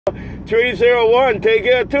301, take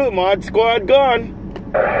care too. Mod Squad gone.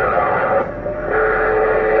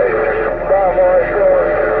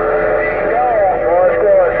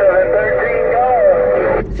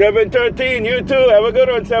 713, you too. Have a good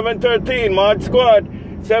one, 713. Mod Squad.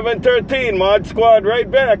 713, Mod Squad, right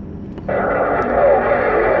back.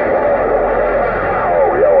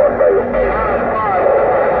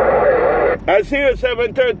 I see you,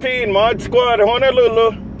 713, Mod Squad,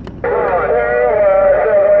 Honolulu.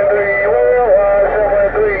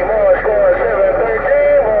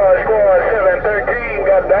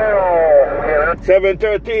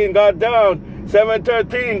 713 got down.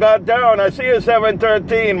 713 got down. I see you,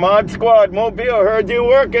 713. Mod Squad, Mobile, heard you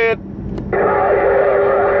work it.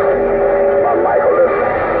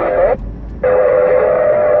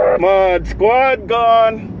 Mod Squad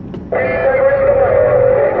gone.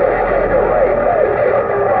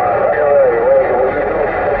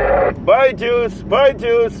 Bye juice, bye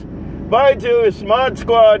juice, bye juice, Mod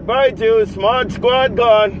Squad, bye juice, Mod Squad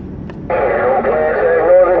gone.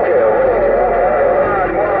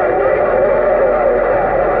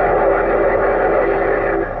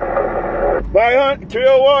 Bye Hunt,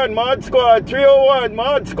 301, Mod Squad, 301,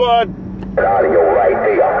 Mod Squad. Audio right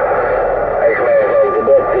there.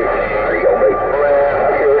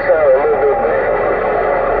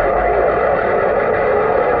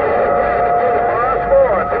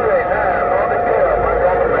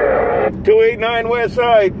 .289 West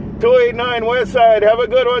Side, 289 West Side, have a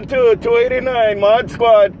good one too, 289, Mod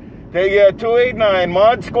Squad, take care, 289,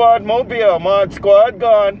 Mod Squad, Mobile, Mod Squad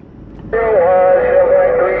gone.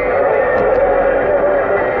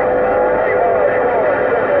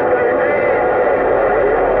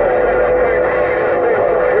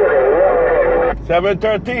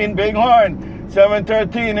 713, Bighorn,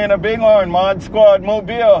 713 in a Bighorn, Mod Squad,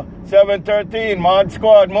 Mobile, 713, Mod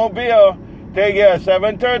Squad, Mobile. Take care,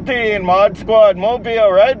 713, Mod Squad,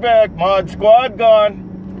 Mobile, right back, Mod Squad gone.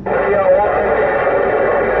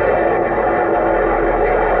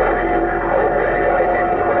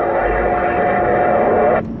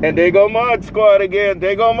 And they go Mod Squad again,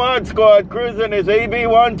 they go Mod Squad, cruising his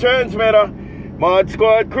AB1 transmitter. Mod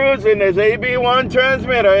Squad cruising his AB1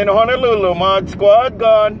 transmitter in Honolulu, Mod Squad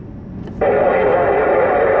gone.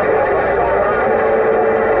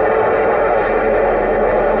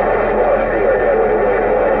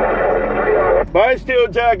 Bye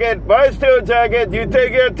SteelJkt, you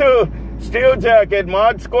take care too. SteelJkt,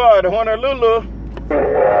 Mod Squad, Honolulu.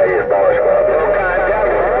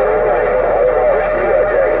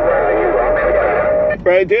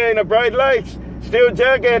 Right there in the bright lights.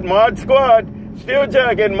 SteelJkt, Mod Squad.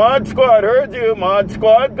 SteelJkt, Mod Squad, heard you. Mod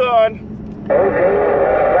Squad gone.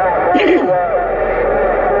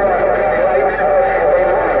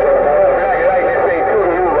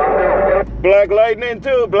 BlkLightning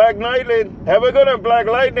too, BlkLightning. Have a good one,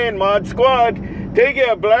 BlkLightning, Mod Squad. Take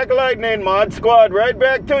care, BlkLightning, Mod Squad. Right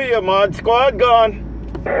back to you, Mod Squad gone.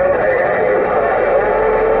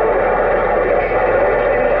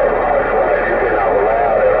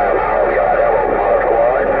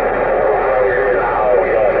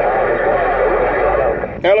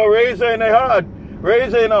 Hello, Razor in the Hog.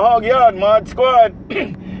 Razor in the Hog Yard, Mod Squad.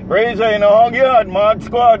 Razor in the Hog Yard, Mod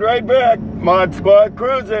Squad, right back. Mod Squad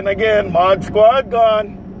cruising again, Mod Squad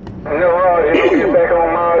gone. No, Roger, no get back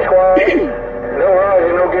on Mod Squad. No,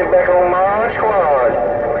 Roger, no get back on Mod Squad.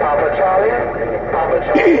 Papa Charlie,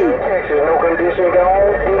 Texas, no condition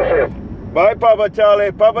gone. Bye, Papa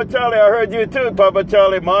Charlie. Papa Charlie, I heard you too, Papa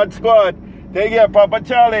Charlie, Mod Squad. Take care, Papa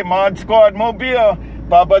Charlie, Mod Squad, Mobile.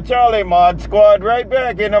 Papa Charlie, Mod Squad, right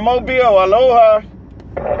back in the Mobile. Aloha.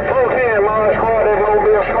 Okay, Mod Squad, there's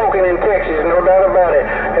Mobile smoking in Texas, no doubt about it.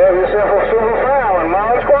 Have yourself a super fine,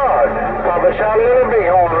 Mod Squad. Papa Charlie and the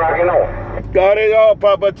Bighorn rocking on. Got it all,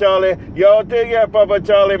 Papa Charlie. Y'all take care, Papa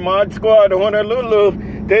Charlie, Mod Squad, Honolulu.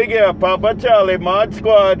 Take care, Papa Charlie, Mod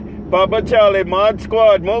Squad. Papa Charlie, Mod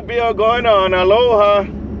Squad, Mobile going on. Aloha. Hey,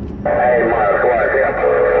 Mod Squad,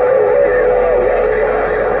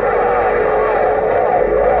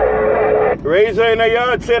 Razor in the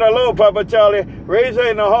yard said hello, Papa Charlie. Razor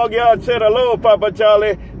in the hog yard said hello, Papa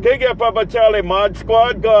Charlie. Take care, Papa Charlie. Mod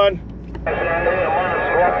Squad gone.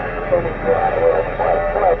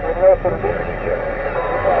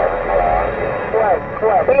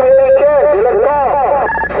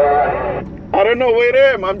 I don't know where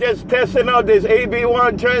I am. I'm just testing out this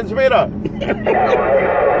AB1 transmitter.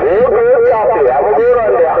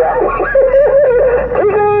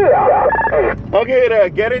 Okay, there.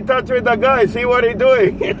 Get in touch with the guy. See what he's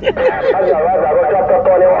doing.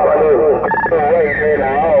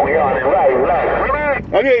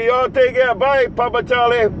 Okay, y'all take care. Bye, Papa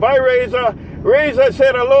Charlie. Bye, Razor. Reza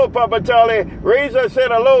said hello, Papa Charlie. Reza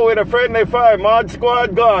said hello with a friendly fire. Mod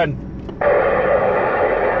Squad gone.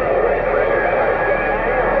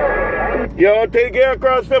 Yo, take care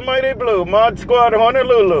across the mighty blue. Mod Squad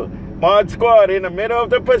Honolulu. Mod Squad in the middle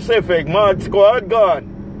of the Pacific. Mod Squad gone.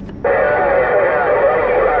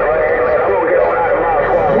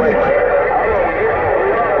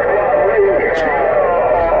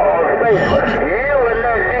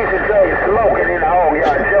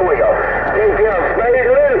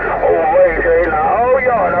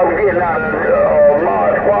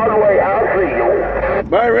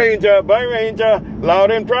 Bye, Ranger. Bye, Ranger.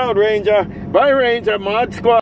 Loud and proud, Ranger. Bye, Ranger. Mod Squad.